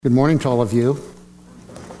Good morning to all of you.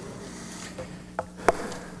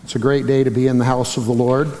 It's a great day to be in the house of the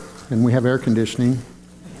Lord, and we have air conditioning.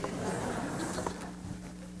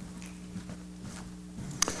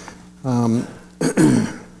 I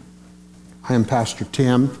am Pastor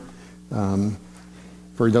Tim.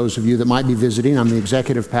 For those of you that might be visiting, I'm the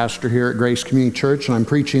executive pastor here at Grace Community Church, and I'm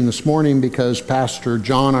preaching this morning because Pastor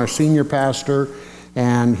John, our senior pastor,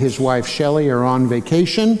 and his wife Shelley are on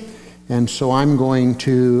vacation. And so I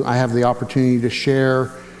have the opportunity to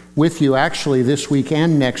share with you actually this week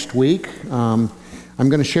and next week. I'm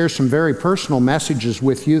going to share some very personal messages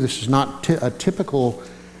with you. This is not a typical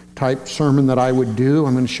type sermon that I would do.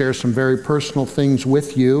 I'm going to share some very personal things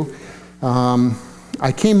with you.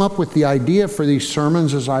 I came up with the idea for these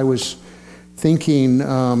sermons as I was thinking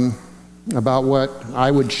about what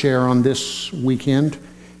I would share on this weekend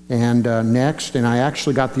and next. And I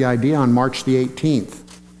actually got the idea on March the 18th.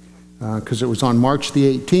 Because it was on March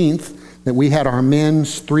the 18th that we had our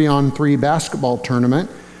men's 3-on-3 basketball tournament.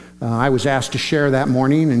 I was asked to share that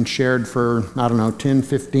morning and shared for, 10,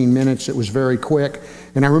 15 minutes. It was very quick.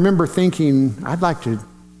 And I remember thinking, I'd like to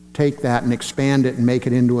take that and expand it and make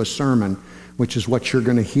it into a sermon, which is what you're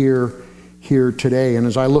going to hear here today. And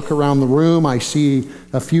as I look around the room, I see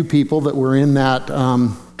a few people that were in that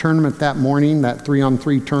tournament that morning, that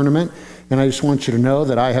 3-on-3 tournament. And I just want you to know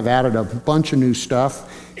that I have added a bunch of new stuff.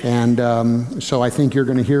 And so I think you're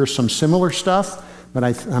going to hear some similar stuff, but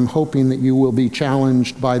I'm hoping that you will be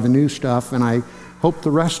challenged by the new stuff, and I hope the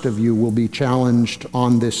rest of you will be challenged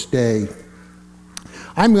on this day.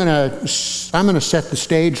 I'm going to set the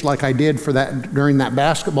stage like I did for that during that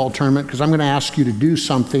basketball tournament, because I'm going to ask you to do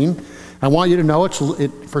something. I want you to know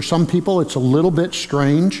for some people it's a little bit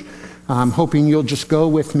strange. I'm hoping you'll just go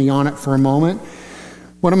with me on it for a moment.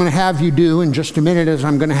 What I'm going to have you do in just a minute is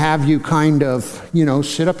I'm going to have you kind of,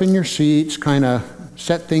 sit up in your seats, kind of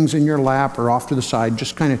set things in your lap or off to the side.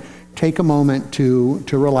 Just kind of take a moment to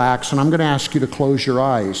relax. And I'm going to ask you to close your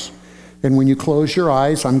eyes. And when you close your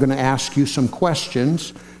eyes, I'm going to ask you some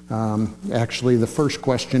questions. Actually, the first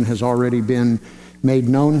question has already been made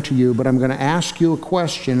known to you, but I'm going to ask you a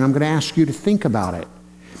question. And I'm going to ask you to think about it.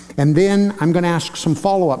 And then I'm going to ask some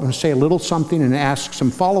follow-up. I'm going to say a little something and ask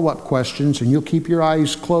some follow-up questions, and you'll keep your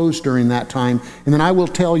eyes closed during that time. And then I will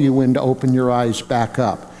tell you when to open your eyes back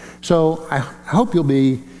up. So I hope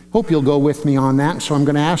you'll go with me on that. So I'm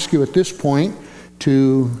going to ask you at this point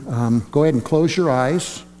to go ahead and close your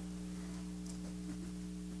eyes.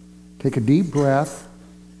 Take a deep breath.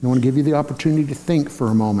 I want to give you the opportunity to think for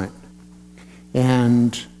a moment.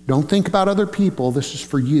 And don't think about other people. This is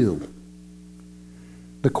for you.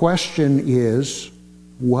 The question is,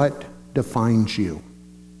 what defines you?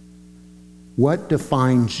 What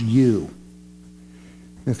defines you?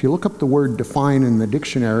 If you look up the word define in the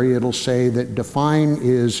dictionary, it'll say that define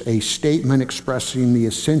is a statement expressing the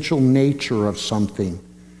essential nature of something.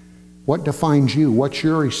 What defines you? What's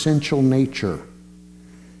your essential nature?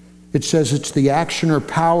 It says it's the action or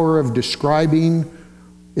power of describing,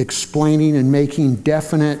 explaining, and making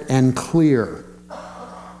definite and clear.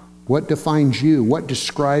 What defines you? What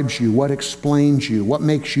describes you? What explains you? What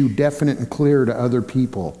makes you definite and clear to other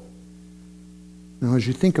people? Now, as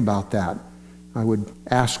you think about that, I would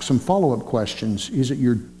ask some follow-up questions.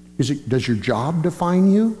 Does your job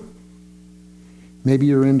define you? Maybe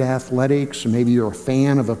you're into athletics, or maybe you're a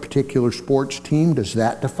fan of a particular sports team. Does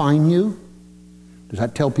that define you? Does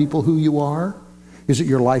that tell people who you are? Is it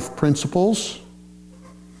your life principles?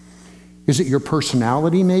 Is it your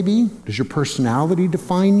personality, maybe? Does your personality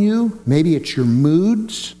define you? Maybe it's your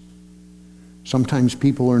moods. Sometimes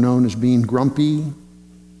people are known as being grumpy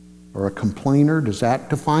or a complainer. Does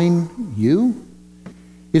that define you?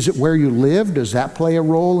 Is it where you live? Does that play a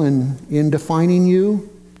role in defining you?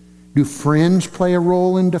 Do friends play a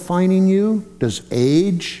role in defining you? Does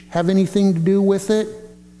age have anything to do with it?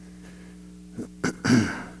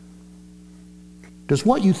 Does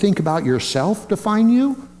what you think about yourself define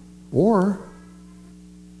you? Or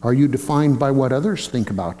are you defined by what others think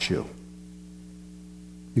about you?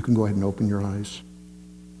 You can go ahead and open your eyes.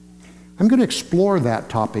 I'm going to explore that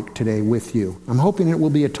topic today with you. I'm hoping it will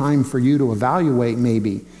be a time for you to evaluate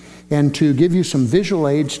maybe and to give you some visual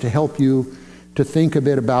aids to help you to think a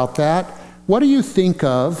bit about that. What do you think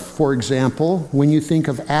of, for example, when you think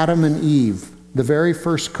of Adam and Eve, the very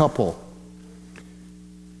first couple?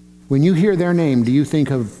 When you hear their name, do you think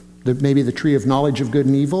of maybe the tree of knowledge of good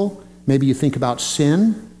and evil? Maybe you think about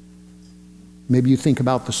sin. Maybe you think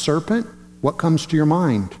about the serpent. What comes to your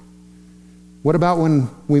mind? What about when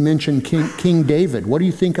we mention King David? What do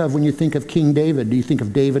you think of when you think of King David? Do you think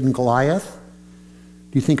of David and Goliath?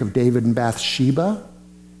 Do you think of David and Bathsheba?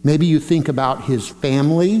 Maybe you think about his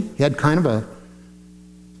family. He had kind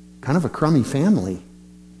of a crummy family.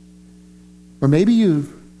 Or maybe you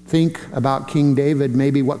think about King David.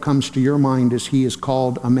 Maybe what comes to your mind is he is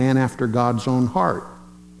called a man after God's own heart.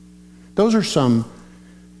 Those are some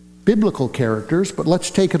biblical characters, but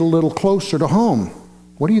let's take it a little closer to home.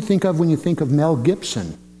 What do you think of when you think of Mel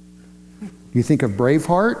Gibson? Do you think of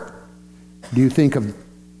Braveheart? Do you think of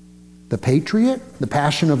The Patriot, The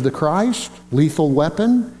Passion of the Christ, Lethal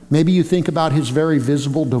Weapon? Maybe you think about his very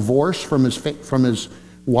visible divorce from his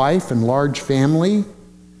wife and large family.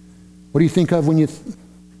 What do you think of when you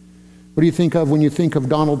think of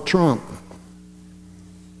Donald Trump?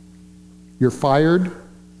 You're fired,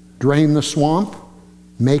 drain the swamp,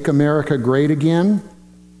 make America great again.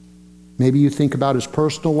 Maybe you think about his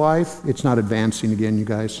personal life. It's not advancing again, you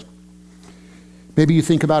guys. Maybe you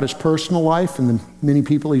think about his personal life and the many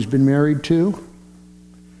people he's been married to.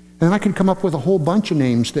 And I could come up with a whole bunch of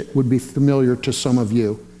names that would be familiar to some of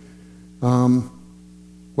you.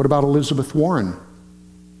 What about Elizabeth Warren?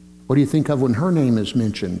 What do you think of when her name is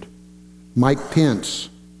mentioned? Mike Pence.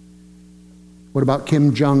 What about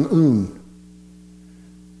Kim Jong-un?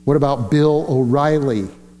 What about Bill O'Reilly?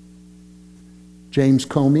 James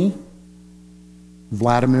Comey?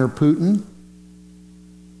 Vladimir Putin?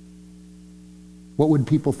 What would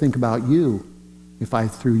people think about you if I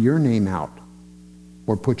threw your name out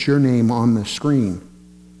or put your name on the screen?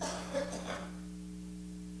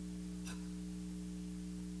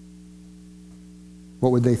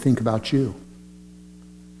 What would they think about you?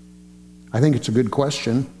 I think it's a good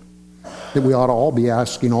question that we ought to all be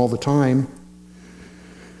asking all the time.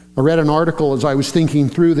 I read an article as I was thinking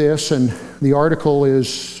through this, and the article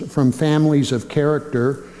is from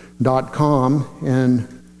familiesofcharacter.com, and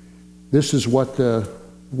this is what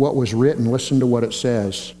was written. Listen to what it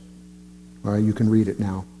says. All right, you can read it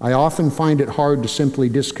now. I often find it hard to simply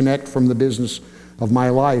disconnect from the business of my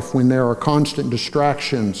life when there are constant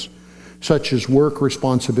distractions, such as work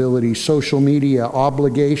responsibilities, social media,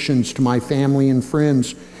 obligations to my family and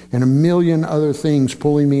friends, and a million other things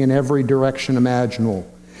pulling me in every direction imaginable.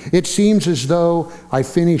 It seems as though I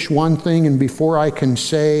finish one thing, and before I can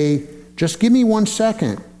say, just give me 1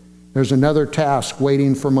 second, there's another task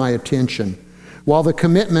waiting for my attention. While the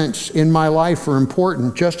commitments in my life are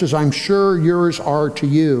important, just as I'm sure yours are to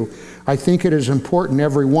you, I think it is important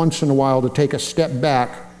every once in a while to take a step back,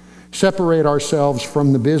 separate ourselves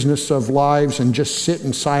from the business of lives, and just sit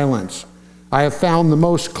in silence. I have found the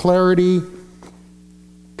most clarity,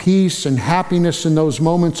 peace, and happiness in those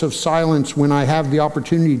moments of silence when I have the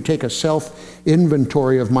opportunity to take a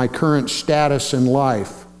self-inventory of my current status in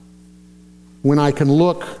life. When I can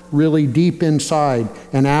look really deep inside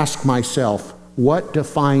and ask myself, what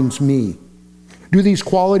defines me? Do these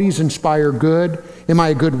qualities inspire good? Am I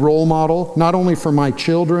a good role model, not only for my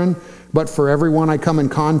children, but for everyone I come in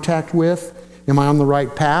contact with? Am I on the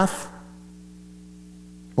right path?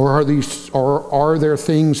 Or are there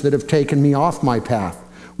things that have taken me off my path?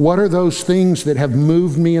 What are those things that have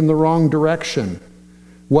moved me in the wrong direction?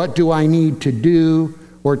 What do I need to do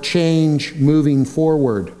or change moving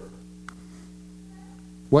forward?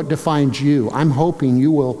 What defines you? I'm hoping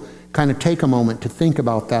you will kind of take a moment to think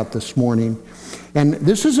about that this morning. And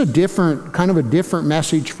this is a different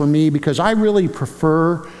message for me, because I really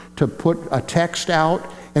prefer to put a text out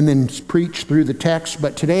and then preach through the text.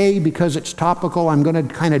 But today, because it's topical, I'm going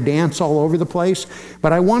to kind of dance all over the place.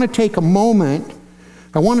 But I want to take a moment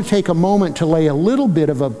to lay a little bit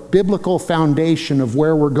of a biblical foundation of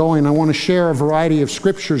where we're going. I want to share a variety of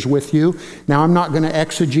scriptures with you. Now, I'm not going to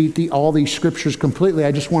exegete all these scriptures completely.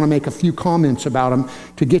 I just want to make a few comments about them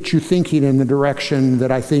to get you thinking in the direction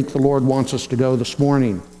that I think the Lord wants us to go this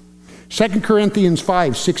morning. 2 Corinthians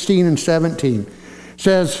 5, 16 and 17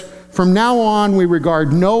 says, "From now on we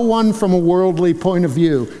regard no one from a worldly point of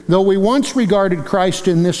view. Though we once regarded Christ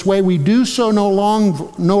in this way, we do so no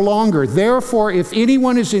longer. Therefore, if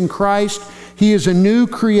anyone is in Christ, he is a new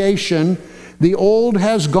creation. The old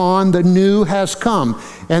has gone, the new has come."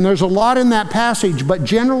 And there's a lot in that passage, but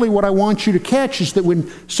generally what I want you to catch is that when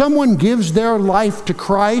someone gives their life to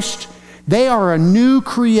Christ, they are a new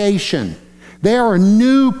creation. They are a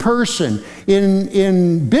new person.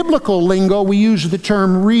 In biblical lingo, we use the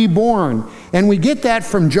term reborn. And we get that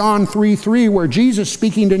from John 3:3, where Jesus,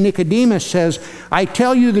 speaking to Nicodemus, says, "I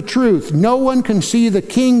tell you the truth, no one can see the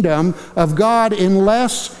kingdom of God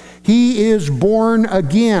unless he is born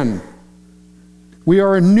again." We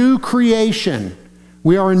are a new creation.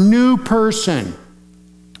 We are a new person.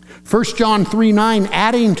 1 John 3:9,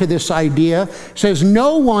 adding to this idea, says,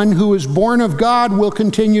 "No one who is born of God will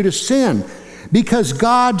continue to sin." Because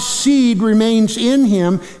God's seed remains in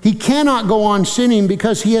him, he cannot go on sinning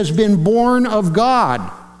because he has been born of God.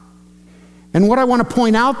 And what I want to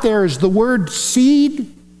point out there is the word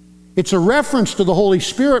seed. It's a reference to the Holy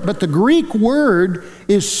Spirit, but the Greek word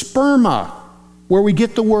is sperma, where we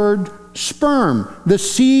get the word sperm, the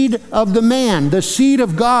seed of the man, the seed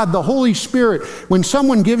of God, the Holy Spirit. When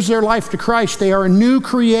someone gives their life to Christ, they are a new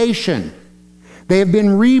creation. They have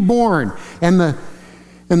been reborn, and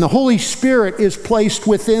the Holy Spirit is placed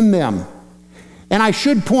within them. And I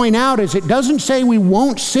should point out, is it doesn't say we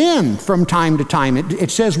won't sin from time to time.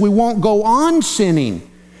 It says we won't go on sinning,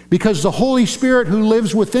 because the Holy Spirit who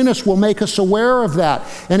lives within us will make us aware of that.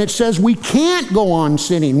 And it says we can't go on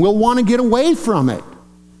sinning. We'll want to get away from it.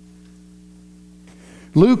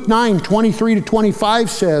 Luke 9:23-25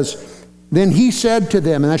 says, "Then he said to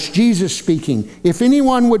them," and that's Jesus speaking, "If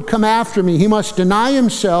anyone would come after me, he must deny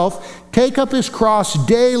himself, take up his cross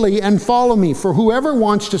daily and follow me. For whoever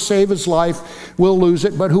wants to save his life will lose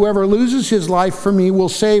it, but whoever loses his life for me will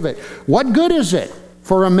save it. What good is it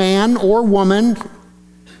for a man or woman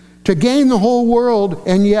to gain the whole world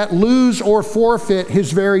and yet lose or forfeit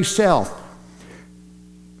his very self?"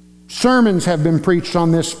 Sermons have been preached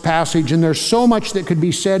on this passage, and there's so much that could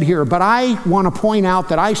be said here. But I want to point out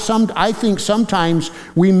that I think sometimes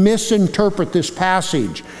we misinterpret this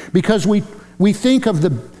passage, because we think of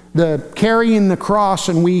the carrying the cross,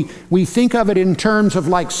 and we think of it in terms of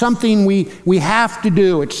like something we have to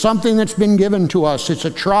do. It's something that's been given to us. It's a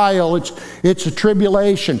trial. It's a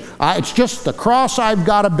tribulation. It's just the cross I've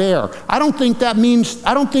got to bear. I don't think that means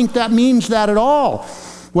that at all.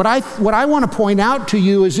 What I want to point out to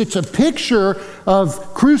you is it's a picture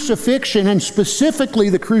of crucifixion, and specifically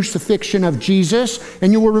the crucifixion of Jesus.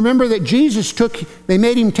 And you will remember that they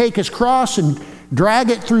made him take his cross and drag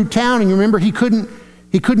it through town. And you remember he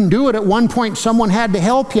couldn't do it. At one point, someone had to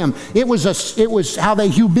help him. It was how they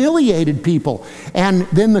humiliated people. And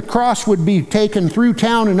then the cross would be taken through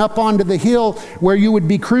town and up onto the hill where you would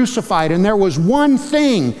be crucified. And there was one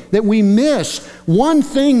thing that we miss, one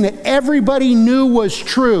thing that everybody knew was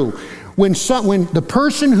true. When the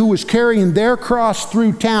person who was carrying their cross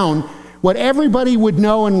through town, what everybody would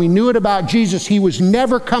know, and we knew it about Jesus, he was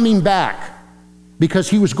never coming back because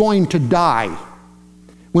he was going to die.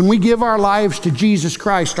 When we give our lives to Jesus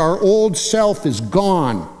Christ, our old self is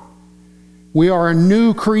gone. We are a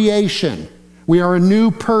new creation. We are a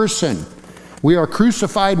new person. We are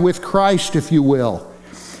crucified with Christ, if you will.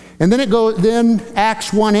 And then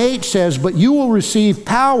Acts 1:8 says, "But you will receive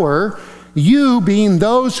power," you being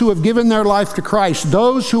those who have given their life to Christ,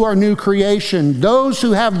 those who are new creation, those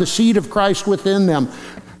who have the seed of Christ within them,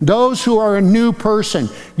 those who are a new person.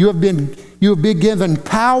 You have been given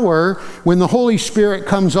power when the Holy Spirit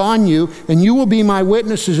comes on you, and you will be my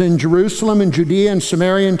witnesses in Jerusalem and Judea and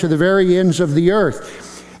Samaria and to the very ends of the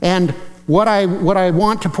earth. And what I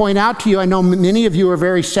want to point out to you, I know many of you are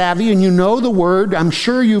very savvy and you know the word. I'm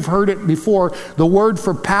sure you've heard it before. The word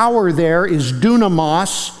for power there is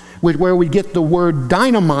dunamos, where we get the word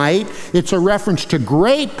dynamite. It's a reference to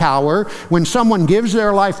great power. When someone gives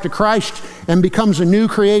their life to Christ and becomes a new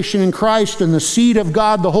creation in Christ, and the seed of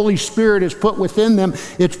God, the Holy Spirit, is put within them.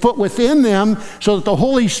 It's put within them so that the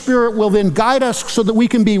Holy Spirit will then guide us so that we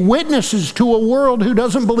can be witnesses to a world who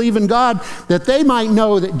doesn't believe in God, that they might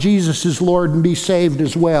know that Jesus is Lord and be saved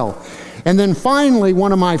as well. And then finally,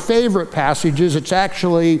 one of my favorite passages, it's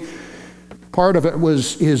actually part of it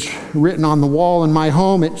is written on the wall in my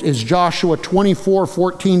home. It is Joshua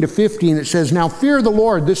 24:14-15. It says, "Now fear the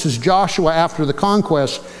Lord." This is Joshua after the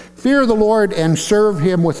conquest. "Fear the Lord and serve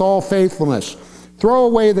him with all faithfulness. Throw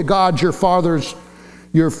away the gods your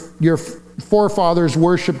forefathers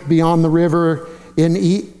worshipped beyond the river in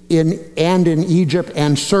Egypt,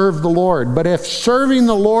 and serve the Lord. But if serving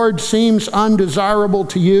the Lord seems undesirable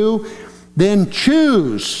to you, then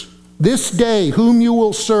choose this day whom you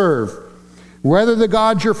will serve, whether the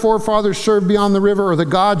gods your forefathers served beyond the river or the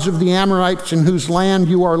gods of the Amorites in whose land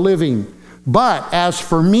you are living. But as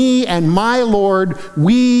for me and my Lord,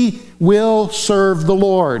 we will serve the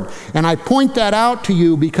Lord." And I point that out to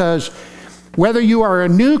you because whether you are a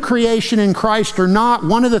new creation in Christ or not,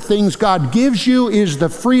 one of the things God gives you is the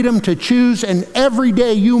freedom to choose, and every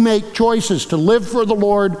day you make choices to live for the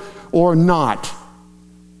Lord or not.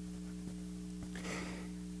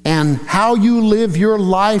 And how you live your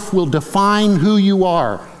life will define who you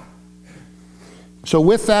are. So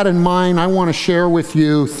with that in mind, I want to share with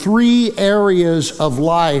you 3 areas of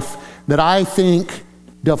life that I think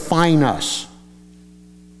define us.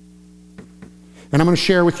 And I'm going to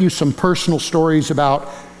share with you some personal stories about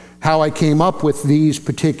how I came up with these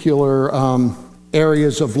particular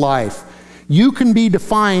areas of life. You can be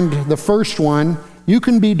defined, the first one, you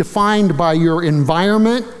can be defined by your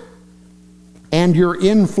environment and your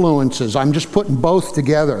influences. I'm just putting both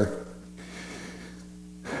together.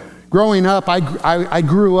 Growing up, I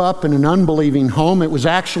grew up in an unbelieving home. It was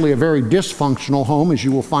actually a very dysfunctional home, as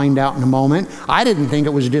you will find out in a moment. I didn't think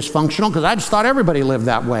it was dysfunctional because I just thought everybody lived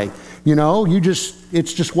that way. You know,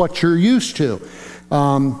 it's just what you're used to.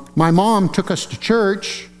 My mom took us to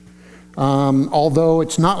church, although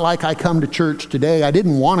it's not like I come to church today. I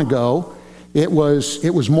didn't want to go. It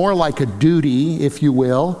was more like a duty, if you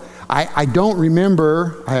will. I don't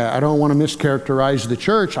remember, I don't want to mischaracterize the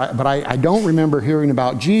church, but I don't remember hearing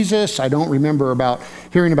about Jesus. I don't remember about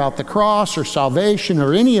hearing about the cross or salvation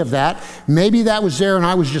or any of that. Maybe that was there and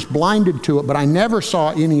I was just blinded to it, but I never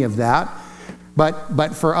saw any of that.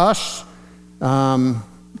 But for us,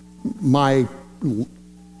 my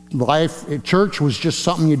life at church was just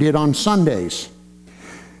something you did on Sundays.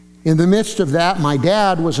 In the midst of that, my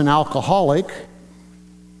dad was an alcoholic,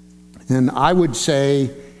 and I would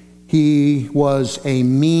say he was a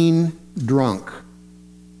mean drunk.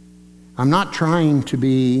 I'm not trying to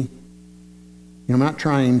be, I'm not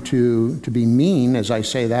trying to be mean as I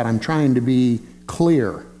say that. I'm trying to be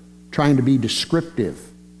clear, trying to be descriptive.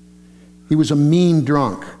 He was a mean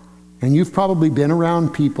drunk. And you've probably been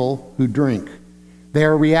around people who drink. They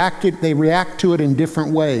react to it in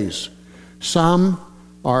different ways. Some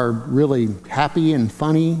are really happy and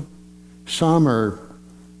funny. Some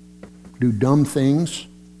do dumb things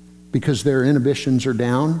because their inhibitions are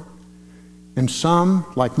down. And some,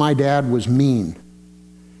 like my dad, was mean.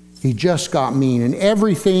 He just got mean. And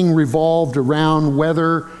everything revolved around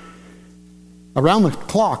around the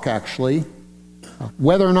clock actually,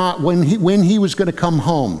 whether or not when he was going to come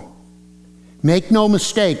home. Make no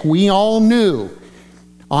mistake, we all knew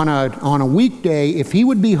on a weekday, if he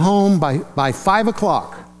would be home by 5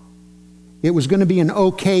 o'clock, it was going to be an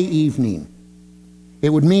okay evening. It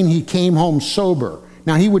would mean he came home sober.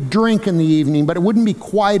 Now, he would drink in the evening, but it wouldn't be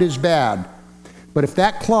quite as bad. But if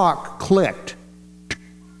that clock clicked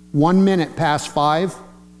 1 minute past 5,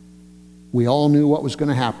 we all knew what was going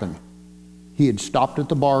to happen. He had stopped at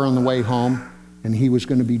the bar on the way home, and he was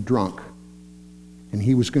going to be drunk. And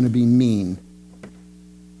he was going to be mean.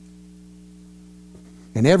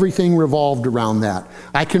 And everything revolved around that.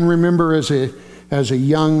 I can remember as a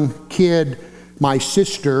young kid, my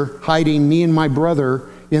sister hiding me and my brother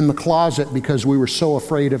in the closet because we were so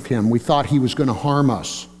afraid of him. We thought he was going to harm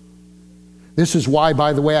us. This is why,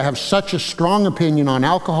 by the way, I have such a strong opinion on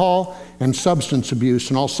alcohol and substance abuse,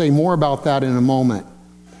 and I'll say more about that in a moment.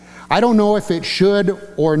 I don't know if it should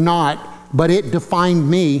or not, but it defined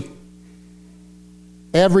me.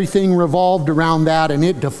 Everything revolved around that, and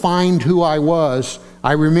it defined who I was.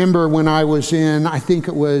 I remember when I was in, I think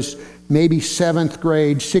it was maybe 7th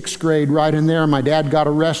grade, 6th grade, right in there, my dad got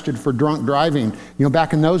arrested for drunk driving. You know,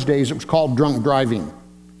 back in those days, it was called drunk driving.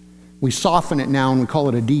 We soften it now and we call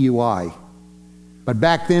it a DUI. But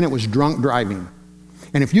back then, it was drunk driving.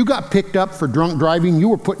 And if you got picked up for drunk driving, you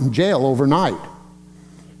were put in jail overnight.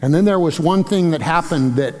 And then there was one thing that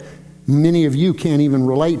happened that many of you can't even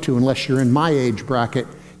relate to unless you're in my age bracket.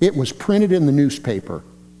 It was printed in the newspaper.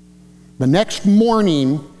 The next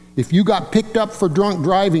morning, if you got picked up for drunk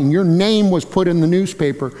driving, your name was put in the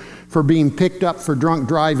newspaper for being picked up for drunk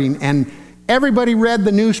driving. And everybody read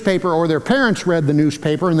the newspaper, or their parents read the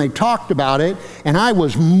newspaper, and they talked about it. And I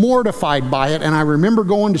was mortified by it. And I remember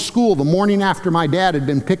going to school the morning after my dad had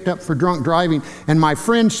been picked up for drunk driving, and my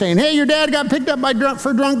friend saying, "Hey, your dad got picked up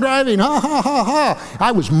for drunk driving. Ha, ha, ha, ha."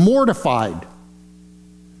 I was mortified.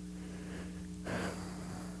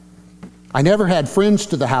 I never had friends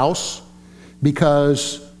to the house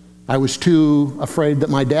because I was too afraid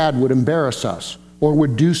that my dad would embarrass us or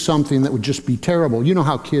would do something that would just be terrible. You know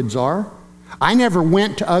how kids are. I never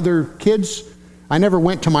went to other kids. I never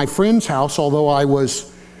went to my friend's house, although I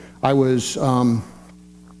was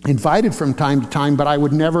invited from time to time, but I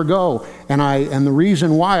would never go. And the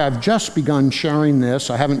reason why I've just begun sharing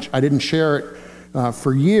this, I didn't share it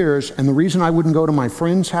for years, and the reason I wouldn't go to my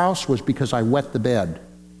friend's house was because I wet the bed.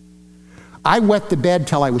 I wet the bed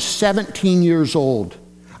till I was 17 years old.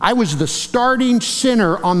 I was the starting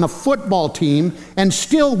center on the football team and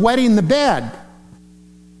still wetting the bed.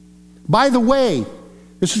 By the way,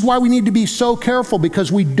 this is why we need to be so careful,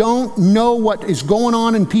 because we don't know what is going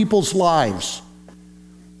on in people's lives.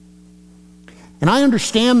 And I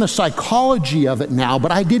understand the psychology of it now,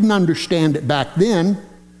 but I didn't understand it back then.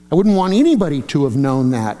 I wouldn't want anybody to have known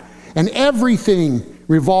that. And everything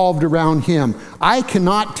revolved around him. I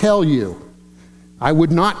cannot tell you, I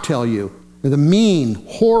would not tell you, the mean,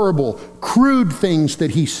 horrible, crude things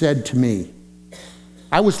that he said to me.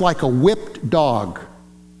 I was like a whipped dog.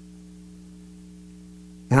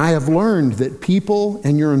 And I have learned that people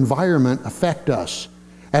and your environment affect us.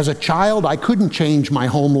 As a child, I couldn't change my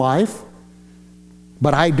home life,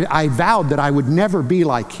 but I vowed that I would never be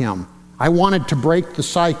like him. I wanted to break the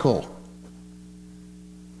cycle.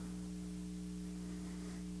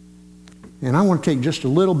 And I want to take just a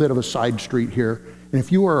little bit of a side street here. And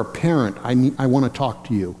if you are a parent, I want to talk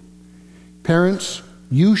to you. Parents,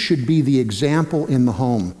 you should be the example in the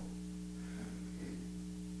home.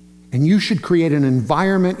 And you should create an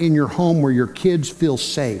environment in your home where your kids feel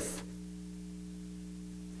safe.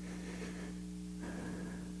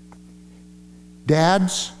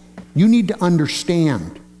 Dads, you need to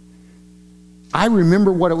understand. I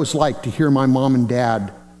remember what it was like to hear my mom and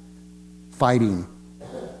dad fighting.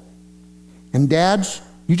 And dads,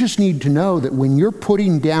 you just need to know that when you're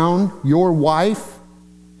putting down your wife,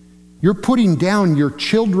 you're putting down your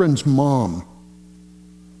children's mom.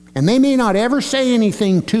 And they may not ever say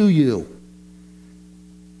anything to you,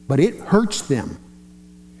 but it hurts them.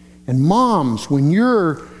 And moms, when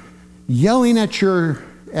you're yelling at your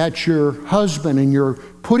husband and you're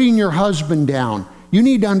putting your husband down, you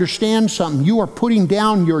need to understand something. You are putting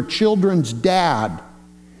down your children's dad.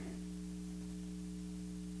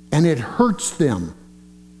 And it hurts them.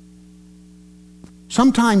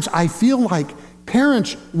 Sometimes I feel like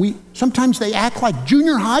parents, sometimes they act like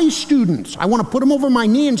junior high students. I want to put them over my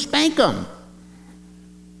knee and spank them.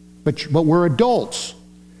 But we're adults.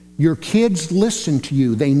 Your kids listen to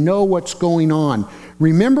you. They know what's going on.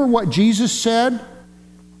 Remember what Jesus said?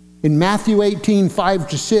 In Matthew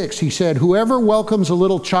 18:5-6, he said, "Whoever welcomes a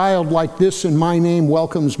little child like this in my name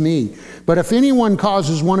welcomes me. But if anyone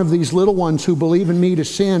causes one of these little ones who believe in me to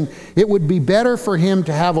sin, it would be better for him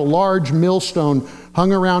to have a large millstone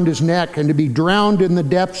hung around his neck and to be drowned in the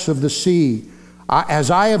depths of the sea.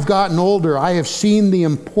 As I have gotten older, I have seen the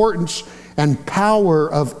importance and power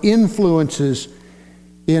of influences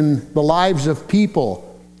in the lives of people."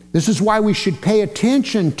 This is why we should pay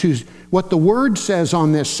attention to what the Word says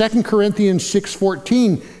on this. 2 Corinthians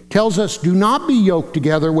 6:14 tells us, "Do not be yoked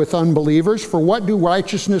together with unbelievers, for what do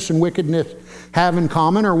righteousness and wickedness have in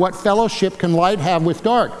common, or what fellowship can light have with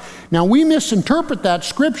dark?" Now we misinterpret that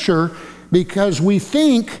scripture because we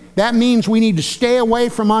think that means we need to stay away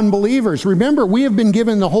from unbelievers. Remember, we have been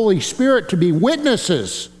given the Holy Spirit to be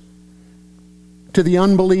witnesses to the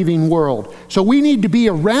unbelieving world. So we need to be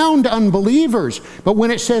around unbelievers. But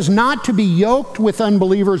when it says not to be yoked with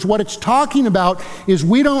unbelievers, what it's talking about is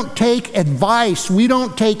we don't take advice, we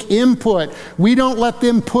don't take input, we don't let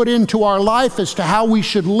them put into our life as to how we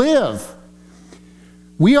should live.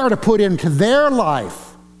 We are to put into their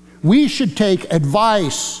life. We should take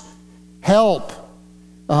advice, help.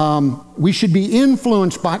 We should be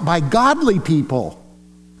influenced by godly people.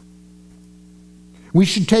 We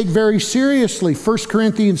should take very seriously 1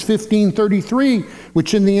 Corinthians 15:33,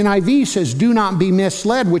 which in the NIV says, "Do not be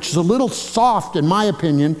misled," which is a little soft in my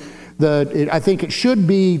opinion. I think it should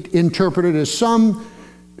be interpreted as some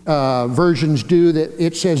versions do, that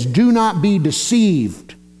it says, "Do not be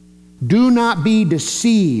deceived." Do not be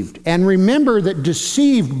deceived. And remember that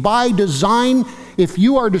deceived by design, if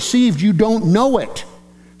you are deceived, you don't know it.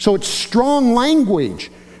 So it's strong language.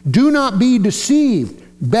 Do not be deceived.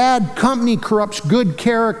 Bad company corrupts good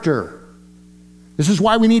character. This is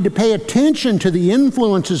why we need to pay attention to the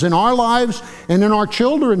influences in our lives and in our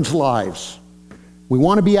children's lives. We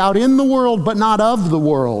want to be out in the world, but not of the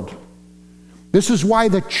world. This is why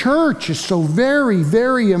the church is so very,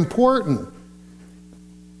 very important.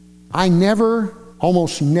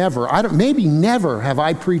 Almost never, maybe never have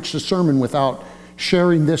I preached a sermon without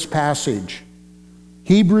sharing this passage.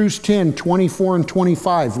 Hebrews 10:24 and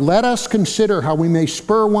 25. "Let us consider how we may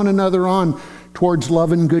spur one another on towards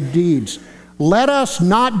love and good deeds. Let us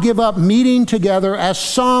not give up meeting together as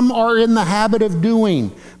some are in the habit of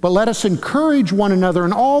doing, but let us encourage one another,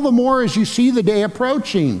 and all the more as you see the day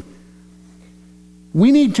approaching."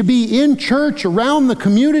 We need to be in church around the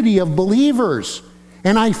community of believers.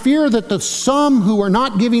 And I fear that the some who are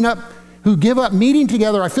not giving up, who give up meeting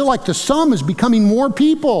together, I feel like the some is becoming more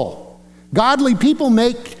people. Godly people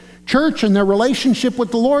make church and their relationship with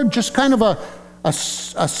the Lord just kind of a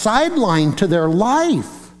sideline to their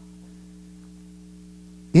life.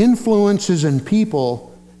 Influences and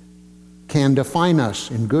people can define us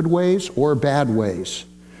in good ways or bad ways.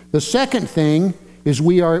 The second thing is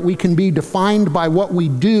we can be defined by what we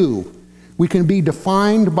do. We can be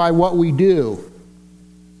defined by what we do.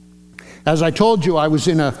 As I told you, I was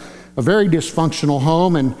in a very dysfunctional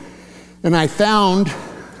home, and I found,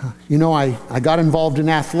 I got involved in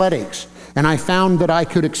athletics, and I found that I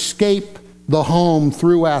could escape the home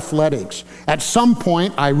through athletics. At some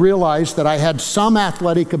point, I realized that I had some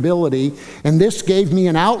athletic ability, and this gave me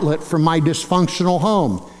an outlet from my dysfunctional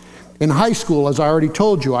home. In high school, as I already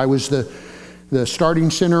told you, I was the starting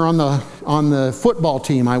center on the football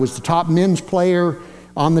team. I was the top men's player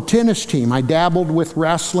on the tennis team. I dabbled with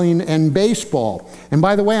wrestling and baseball. And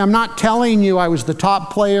by the way, I'm not telling you I was the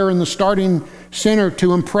top player in the starting center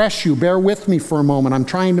to impress you. Bear with me for a moment. I'm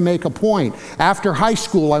trying to make a point. After high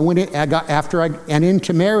school, and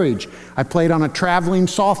into marriage, I played on a traveling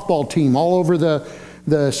softball team all over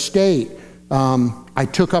the state. I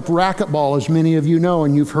took up racquetball, as many of you know,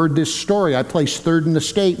 and you've heard this story. I placed third in the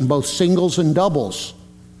state in both singles and doubles.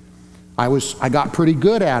 I got pretty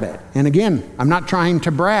good at it. And again, I'm not trying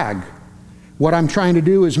to brag. What I'm trying to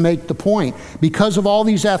do is make the point. Because of all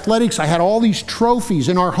these athletics, I had all these trophies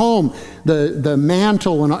in our home. The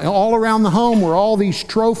mantle and all around the home were all these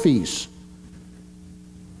trophies.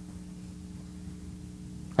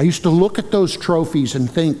 I used to look at those trophies and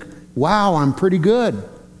think, wow, I'm pretty good.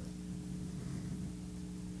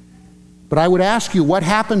 But I would ask you, what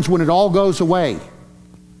happens when it all goes away?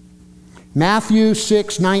 Matthew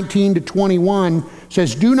 6:19-21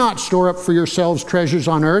 says, "Do not store up for yourselves treasures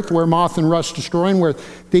on earth, where moth and rust destroy, and where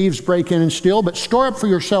thieves break in and steal, but store up for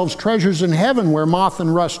yourselves treasures in heaven, where moth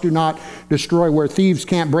and rust do not destroy, where thieves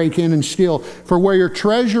can't break in and steal. For where your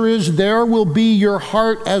treasure is, there will be your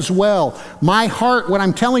heart as well." My heart, what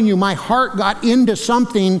I'm telling you, my heart got into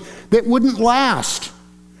something that wouldn't last.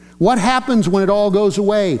 What happens when it all goes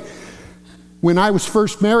away? When I was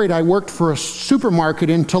first married, I worked for a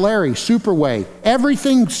supermarket in Tulare, Superway.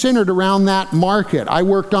 Everything centered around that market. I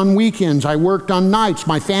worked on weekends. I worked on nights.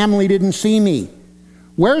 My family didn't see me.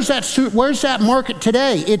 Where's that market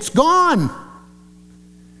today? It's gone.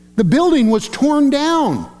 The building was torn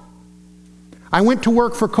down. I went to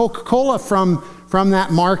work for Coca-Cola from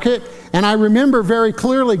that market, and I remember very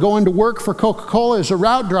clearly going to work for Coca-Cola as a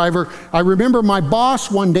route driver. I remember my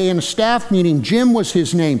boss one day in a staff meeting, Jim was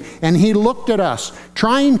his name, and he looked at us,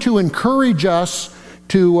 trying to encourage us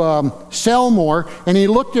to sell more, and he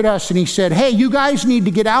looked at us and he said, "Hey, you guys need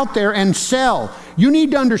to get out there and sell. You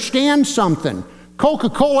need to understand something.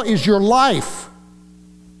 Coca-Cola is your life.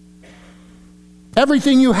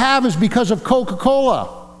 Everything you have is because of Coca-Cola."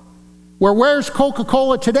 Where's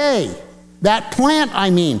Coca-Cola today? That plant, I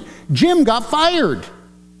mean. Jim got fired.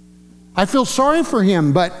 I feel sorry for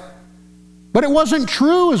him, but it wasn't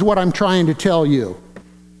true is what I'm trying to tell you.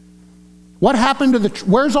 What happened to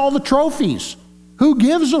where's all the trophies? Who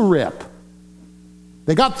gives a rip?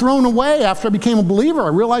 They got thrown away after I became a believer. I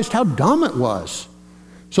realized how dumb it was.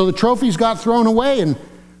 So the trophies got thrown away, and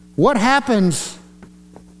what happens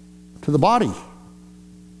to the body?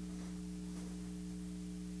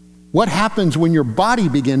 What happens when your body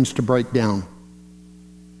begins to break down?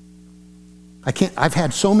 I've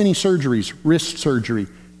had so many surgeries: wrist surgery,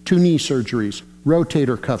 2 knee surgeries,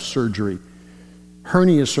 rotator cuff surgery,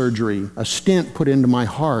 hernia surgery, a stent put into my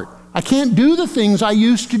heart. I can't do the things I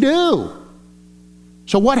used to do.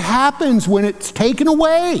 So what happens when it's taken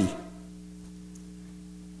away?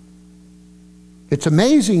 It's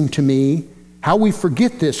amazing to me how we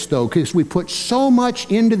forget this, though, because we put so much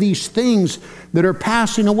into these things that are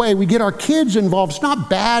passing away. We get our kids involved. It's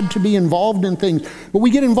not bad to be involved in things, but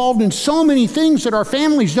we get involved in so many things that our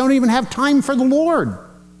families don't even have time for the Lord.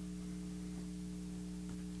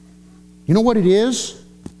 You know what it is?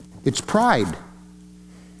 It's pride.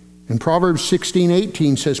 And Proverbs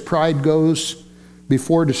 16:18 says, "Pride goes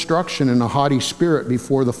before destruction, and a haughty spirit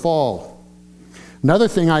before the fall." Another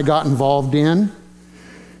thing I got involved in,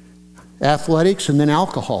 athletics and then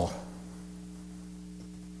alcohol.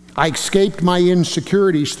 I escaped my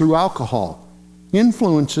insecurities through alcohol.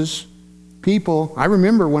 Influences, people. I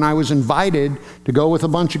remember when I was invited to go with a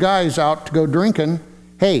bunch of guys out to go drinking.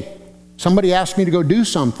 Hey, somebody asked me to go do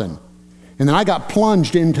something. And then I got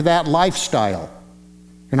plunged into that lifestyle.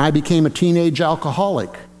 And I became a teenage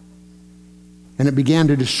alcoholic. And it began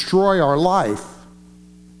to destroy our life.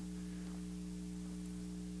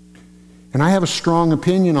 And I have a strong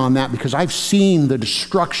opinion on that because I've seen the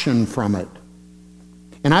destruction from it.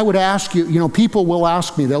 And I would ask you, people will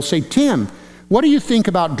ask me, they'll say, "Tim, what do you think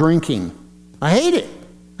about drinking?" I hate it.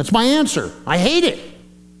 That's my answer. I hate it.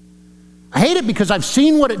 I hate it because I've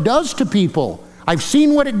seen what it does to people. I've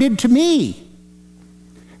seen what it did to me.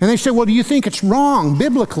 And they say, "Well, do you think it's wrong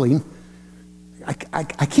biblically?" I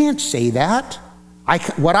can't say that.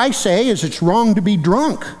 What I say is it's wrong to be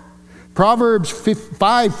drunk. Proverbs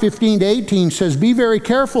 5:15-18 says, "Be very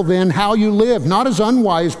careful then how you live, not as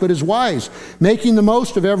unwise, but as wise, making the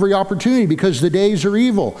most of every opportunity, because the days are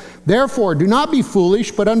evil. Therefore, do not be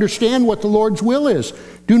foolish, but understand what the Lord's will is.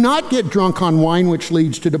 Do not get drunk on wine, which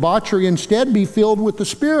leads to debauchery. Instead, be filled with the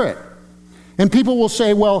Spirit." And people will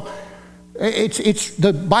say, well, it's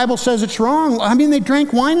the Bible says it's wrong. I mean, they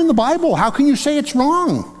drank wine in the Bible. How can you say it's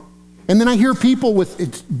wrong? And then I hear people with,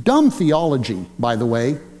 it's dumb theology, by the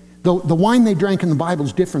way. The wine they drank in the Bible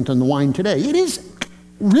is different than the wine today. It is.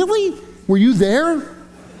 Really? Were you there?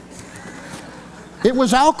 It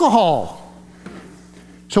was alcohol.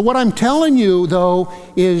 So what I'm telling you, though,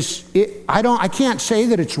 is I can't say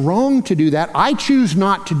that it's wrong to do that. I choose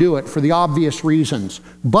not to do it for the obvious reasons.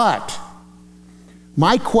 But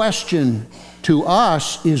my question to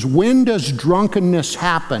us is, when does drunkenness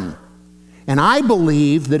happen? And I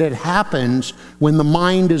believe that it happens when the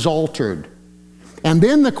mind is altered. And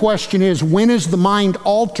then the question is, when is the mind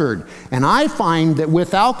altered? And I find that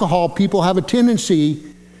with alcohol, people have a tendency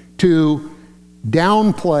to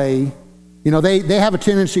downplay. You know, they have a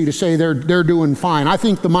tendency to say they're doing fine. I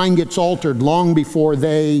think the mind gets altered long before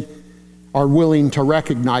they are willing to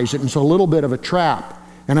recognize it. And it's a little bit of a trap.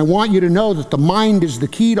 And I want you to know that the mind is the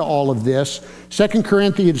key to all of this. 2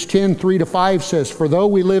 Corinthians 10:3-5 says, "For though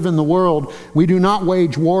we live in the world, we do not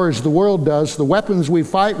wage war as the world does. The weapons we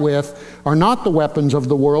fight with are not the weapons of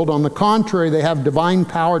the world. On the contrary, they have divine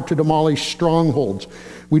power to demolish strongholds.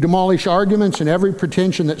 We demolish arguments and every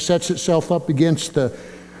pretension that sets itself up against the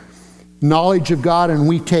knowledge of God, and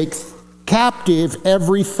we take captive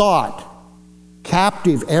every thought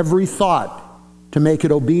to make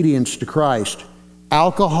it obedience to Christ."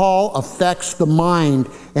 Alcohol affects the mind,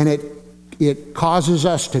 and it causes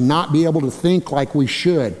us to not be able to think like we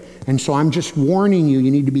should. And so I'm just warning you, you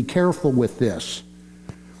need to be careful with this.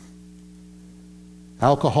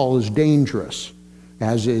 Alcohol is dangerous,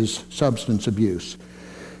 as is substance abuse.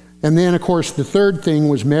 And then, of course, the third thing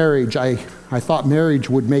was marriage. I thought marriage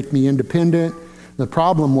would make me independent. The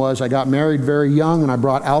problem was I got married very young, and I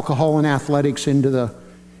brought alcohol and athletics into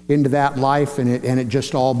that life, and it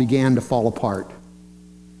just all began to fall apart.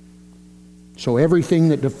 So everything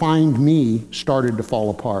that defined me started to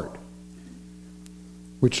fall apart.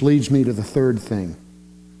 Which leads me to the third thing.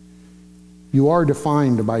 You are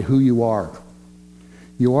defined by who you are.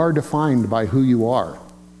 You are defined by who you are.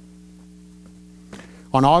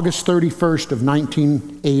 On August 31st of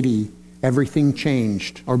 1980, everything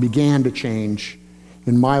changed, or began to change,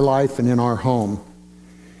 in my life and in our home.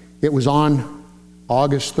 It was on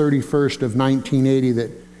August 31st of 1980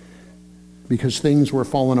 that, because things were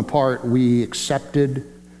falling apart, we accepted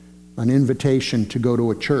an invitation to go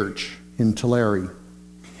to a church in Tulare.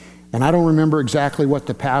 And I don't remember exactly what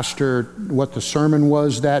the sermon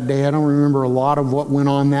was that day. I don't remember a lot of what went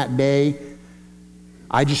on that day.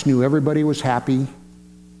 I just knew everybody was happy,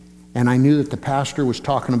 and I knew that the pastor was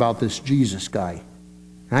talking about this Jesus guy.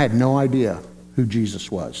 And I had no idea who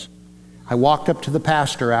Jesus was. I walked up to the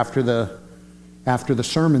pastor after the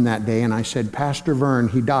sermon that day, and I said, "Pastor Vern,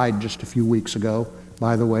 he died just a few weeks ago,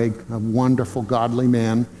 by the way, a wonderful, godly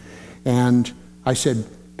man." And I said,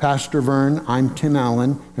 "Pastor Vern, I'm Tim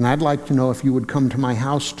Allen, and I'd like to know if you would come to my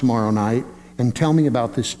house tomorrow night and tell me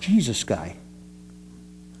about this Jesus guy."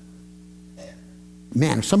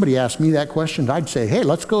 Man, if somebody asked me that question, I'd say, "Hey,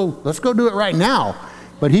 let's go do it right now."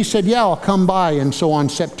 But he said, "Yeah, I'll come by." And so on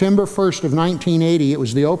September 1st of 1980, it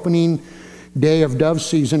was the opening day of dove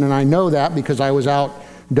season, and I know that because I was out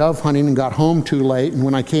dove hunting and got home too late, and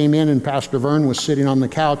when I came in and Pastor Vern was sitting on the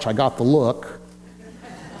couch, I got the look.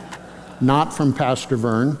 Not from Pastor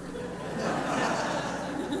Vern.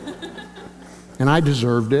 And I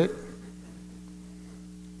deserved it.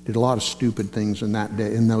 Did a lot of stupid things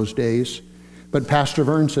in those days. But Pastor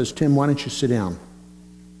Vern says, "Tim, why don't you sit down?"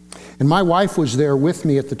 And my wife was there with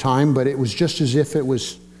me at the time, but it was just as if it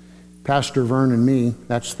was Pastor Vern and me.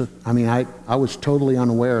 I was totally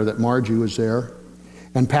unaware that Margie was there.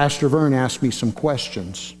 And Pastor Vern asked me some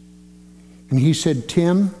questions. And he said,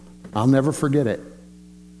 "Tim," I'll never forget it.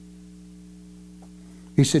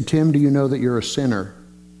 He said, "Tim, do you know that you're a sinner?"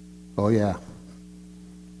 Oh yeah,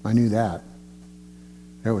 I knew that.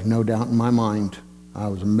 There was no doubt in my mind. I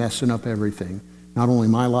was messing up everything. Not only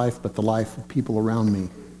my life, but the life of people around me.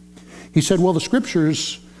 He said, "Well, the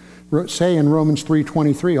scriptures say in Romans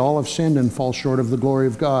 3:23, all have sinned and fall short of the glory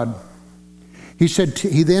of God."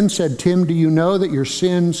 He then said, "Tim, do you know that your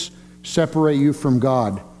sins separate you from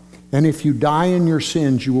God? And if you die in your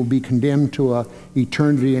sins, you will be condemned to an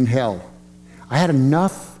eternity in hell." I had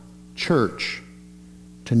enough church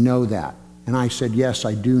to know that. And I said, "Yes,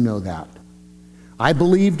 I do know that." I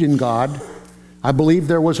believed in God. I believed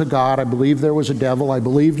there was a God. I believed there was a devil. I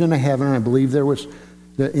believed in a heaven. I believed there was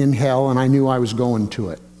in hell, and I knew I was going to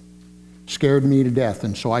it. Scared me to death.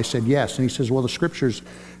 And so I said yes. And he says, well, the scriptures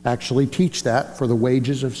actually teach that, for the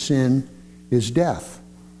wages of sin is death.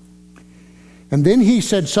 And then he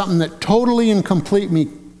said something that totally and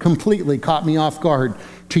completely caught me off guard.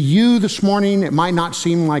 To you this morning, it might not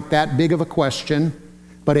seem like that big of a question,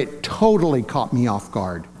 but it totally caught me off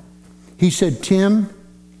guard. He said, Tim,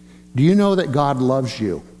 do you know that God loves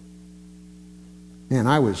you? Man,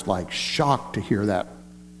 I was like shocked to hear that,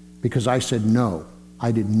 because I said, no,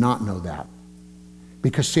 I did not know that.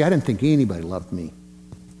 Because see, I didn't think anybody loved me.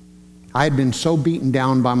 I had been so beaten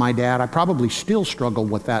down by my dad. I probably still struggle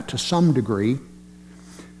with that to some degree.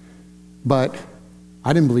 But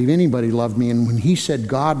I didn't believe anybody loved me. And when he said,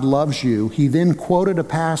 God loves you, he then quoted a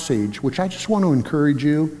passage, which I just want to encourage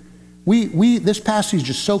you. This passage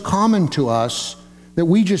is so common to us that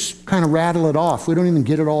we just kind of rattle it off. We don't even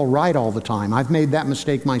get it all right all the time. I've made that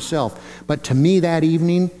mistake myself. But to me that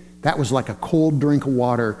evening, that was like a cold drink of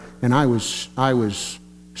water, and I was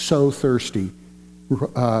so thirsty.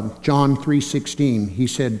 John 3:16, he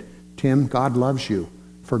said, Tim, God loves you.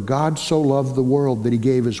 For God so loved the world that he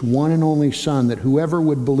gave his one and only Son, that whoever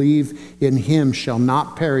would believe in him shall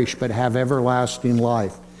not perish but have everlasting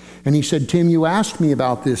life. And he said, Tim, you asked me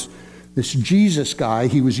about this Jesus guy.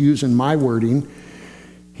 He was using my wording.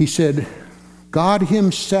 He said, God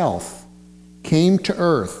himself came to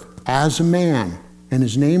earth as a man, and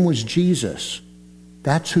his name was Jesus.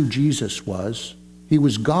 That's who Jesus was. He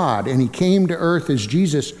was God, and he came to earth as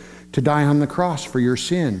Jesus to die on the cross for your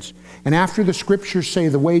sins. And after the scriptures say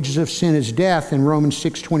the wages of sin is death, in Romans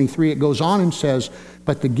 6:23, it goes on and says,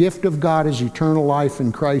 but the gift of God is eternal life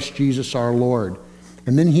in Christ Jesus our Lord.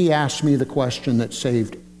 And then he asked me the question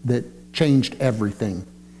that changed everything.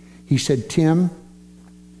 He said, Tim,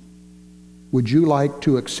 would you like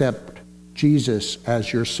to accept Jesus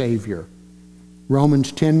as your Savior?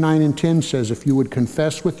 Romans 10:9 and 10 says, if you would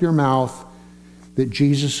confess with your mouth that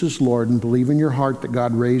Jesus is Lord and believe in your heart that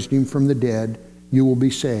God raised him from the dead, you will be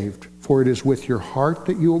saved. For it is with your heart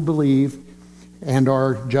that you will believe and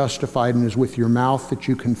are justified, and it is with your mouth that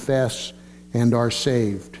you confess and are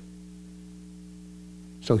saved.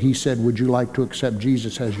 So he said, would you like to accept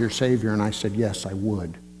Jesus as your Savior? And I said, yes, I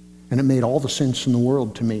would. And it made all the sense in the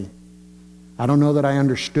world to me. I don't know that I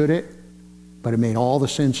understood it, but it made all the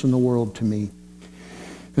sense in the world to me.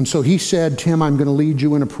 And so he said, Tim, I'm going to lead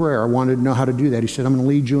you in a prayer. I wanted to know how to do that. He said, I'm going to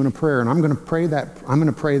lead you in a prayer, and I'm going to pray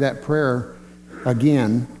that prayer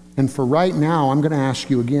again. And for right now, I'm going to ask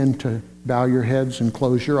you again to bow your heads and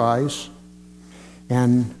close your eyes.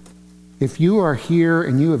 And if you are here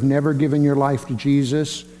and you have never given your life to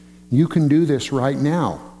Jesus, you can do this right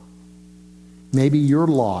now. Maybe you're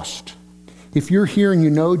lost. If you're here and you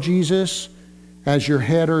know Jesus, as your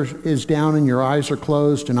head is down and your eyes are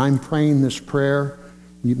closed, and I'm praying this prayer,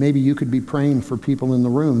 maybe you could be praying for people in the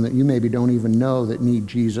room that you maybe don't even know that need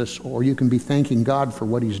Jesus, or you can be thanking God for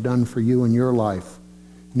what he's done for you in your life.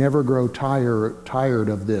 Never grow tired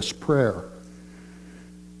of this prayer.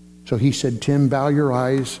 So he said, Tim, bow your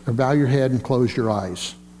head and close your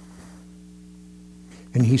eyes.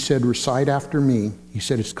 And he said, recite after me. He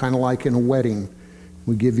said, it's kind of like in a wedding.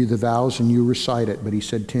 We give you the vows and you recite it. But he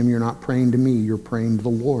said, Tim, you're not praying to me, you're praying to the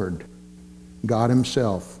Lord, God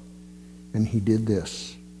himself. And he did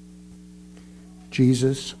this.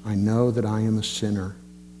 Jesus, I know that I am a sinner.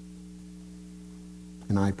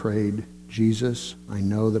 And I prayed, Jesus, I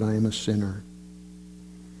know that I am a sinner.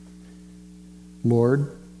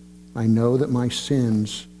 Lord, I know that my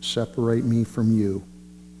sins separate me from you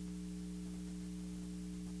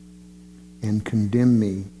and condemn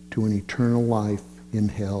me to an eternal life in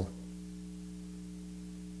hell.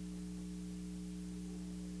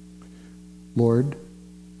 Lord,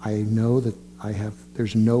 I know that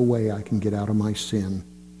there's no way I can get out of my sin.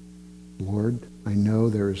 Lord, I know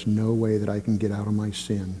there is no way that I can get out of my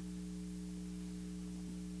sin.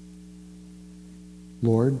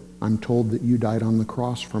 Lord, I'm told that you died on the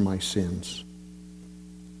cross for my sins.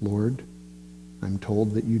 Lord, I'm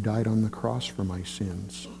told that you died on the cross for my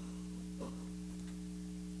sins.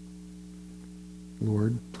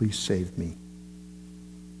 Lord, please save me.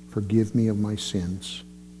 Forgive me of my sins.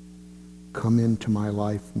 Come into my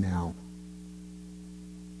life now.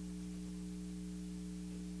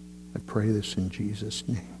 I pray this in Jesus'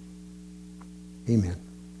 name. Amen.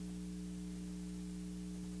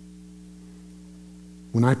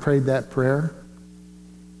 When I prayed that prayer,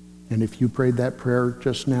 and if you prayed that prayer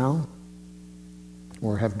just now,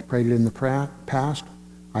 or have prayed it in the past,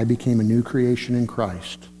 I became a new creation in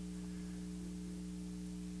Christ.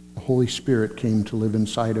 The Holy Spirit came to live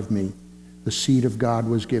inside of me. the seed of God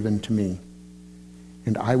was given to me.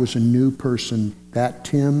 And I was a new person. That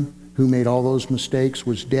Tim who made all those mistakes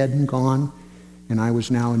was dead and gone, and I was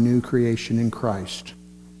now a new creation in Christ.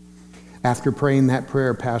 After praying that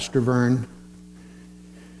prayer, Pastor Vern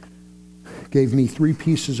gave me 3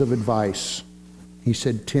 pieces of advice. He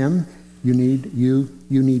said, Tim, you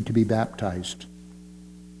need to be baptized.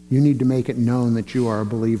 You need to make it known that you are a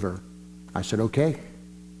believer. I said, okay.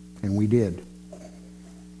 And we did.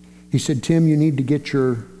 He said, Tim, you need to get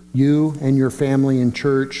you and your family in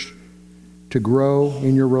church to grow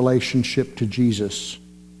in your relationship to Jesus.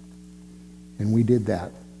 And we did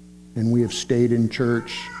that. And we have stayed in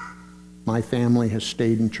church. My family has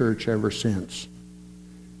stayed in church ever since.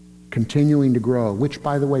 Continuing to grow, which,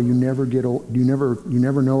 by the way, you never get old, you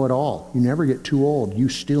never know it all. You never get too old. You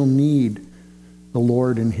still need the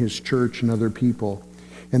Lord and His church and other people.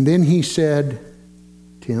 And then he said,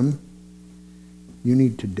 Tim, you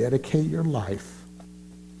need to dedicate your life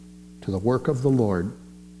to the work of the Lord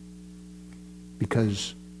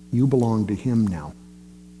because you belong to Him now.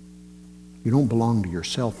 You don't belong to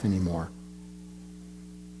yourself anymore.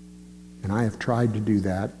 And I have tried to do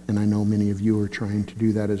that, and I know many of you are trying to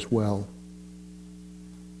do that as well.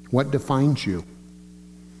 What defines you?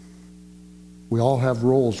 We all have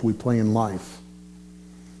roles we play in life.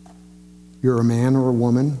 You're a man or a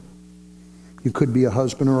woman. You could be a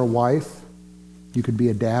husband or a wife. You could be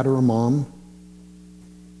a dad or a mom.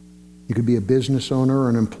 You could be a business owner or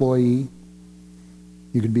an employee.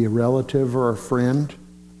 You could be a relative or a friend.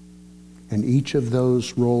 And each of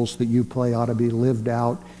those roles that you play ought to be lived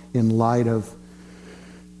out in light of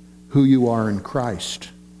who you are in Christ.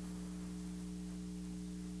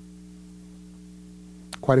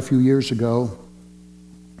 Quite a few years ago,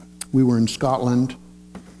 we were in Scotland,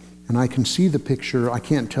 and I can see the picture. I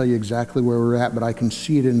can't tell you exactly where we're at, but I can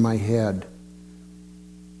see it in my head.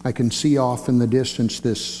 I can see off in the distance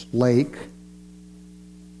this lake,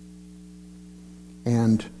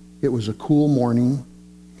 and it was a cool morning,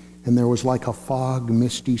 and there was like a fog,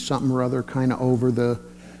 misty, something or other kind of over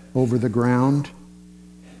the ground.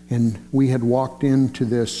 And we had walked into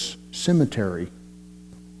this cemetery,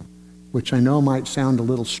 which I know might sound a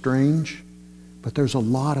little strange, but there's a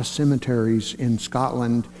lot of cemeteries in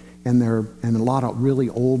Scotland, and a lot of really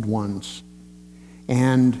old ones.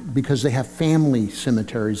 And because they have family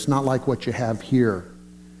cemeteries, not like what you have here.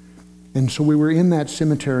 And so we were in that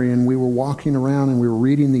cemetery, and we were walking around, and we were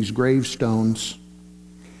reading these gravestones.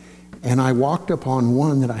 And I walked upon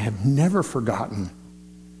one that I have never forgotten.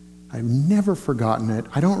 I've never forgotten it.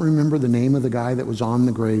 I don't remember the name of the guy that was on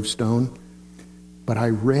the gravestone, but I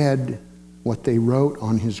read what they wrote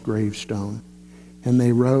on his gravestone. And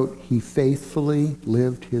they wrote, he faithfully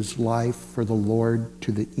lived his life for the Lord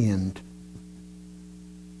to the end.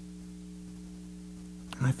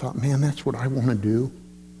 And I thought, man, that's what I want to do.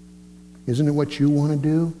 Isn't it what you want to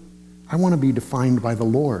do? I want to be defined by the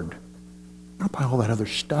Lord, not by all that other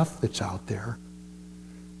stuff that's out there.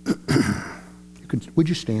 Would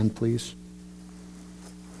you stand, please?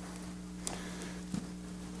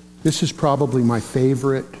 This is probably my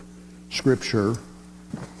favorite scripture.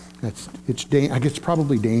 I guess it's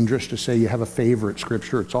probably dangerous to say you have a favorite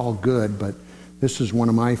scripture. It's all good, but this is one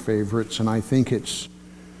of my favorites, and I think it's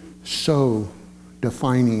so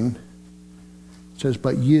defining. It says,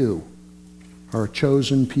 but you are a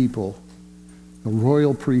chosen people, a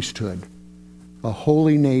royal priesthood, a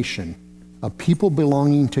holy nation, a people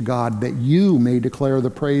belonging to God, that you may declare the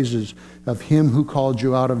praises of Him who called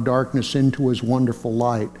you out of darkness into His wonderful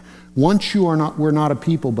light. Once you were not a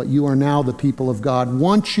people, but you are now the people of God.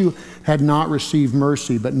 Once you had not received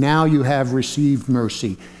mercy, but now you have received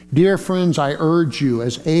mercy. Dear friends, I urge you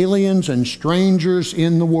as aliens and strangers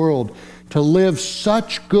in the world to live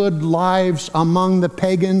such good lives among the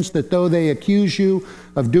pagans that though they accuse you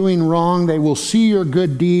of doing wrong, they will see your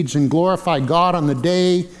good deeds and glorify God on the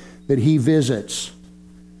day that He visits.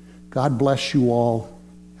 God bless you all.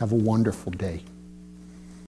 Have a wonderful day.